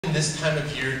this time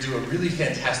of year do a really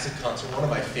fantastic concert, one of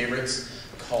my favorites,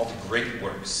 called Great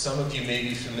Works. Some of you may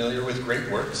be familiar with Great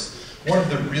Works. One of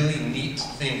the really neat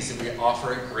things that we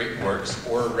offer at Great Works,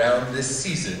 or around this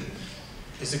season,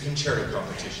 is a concerto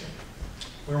competition.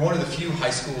 We're one of the few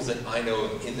high schools that I know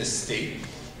of in the state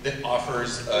that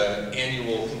offers an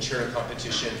annual concerto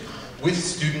competition with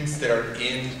students that are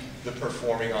in the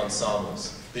performing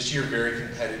ensembles. This year, very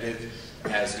competitive,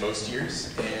 as most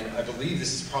years, and I believe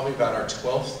this is probably about our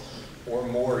 12th or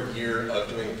more year of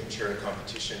doing a concerto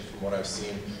competition from what I've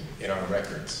seen in our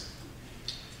records.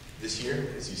 This year,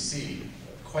 as you see,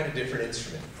 quite a different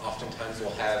instrument. Oftentimes we'll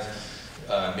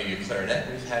have maybe a clarinet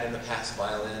we've had in the past,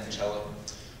 violin, cello.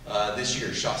 This year,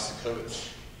 Shostakovich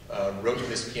wrote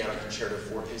this piano concerto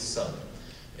for his son,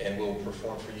 and will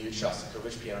perform for you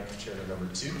Shostakovich Piano Concerto No.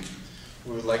 2.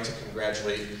 We would like to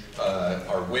congratulate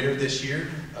our winner this year,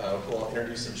 who I'll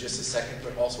introduce in just a second,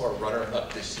 but also our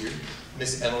runner-up this year,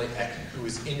 Miss Emily Eck, who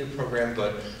is in your program,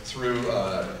 but through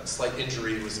slight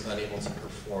injury was unable to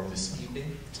perform this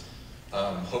evening.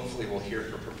 Hopefully we'll hear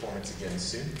her performance again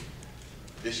soon.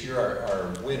 This year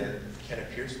our winner, Kenna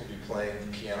Pierce, will be playing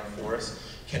piano for us.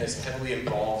 Kenna is heavily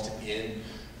involved in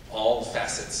all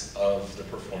facets of the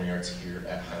performing arts here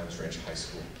at Highlands Ranch High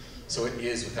School. So it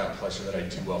is without pleasure that I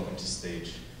do welcome to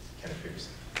stage Kenna Pierce.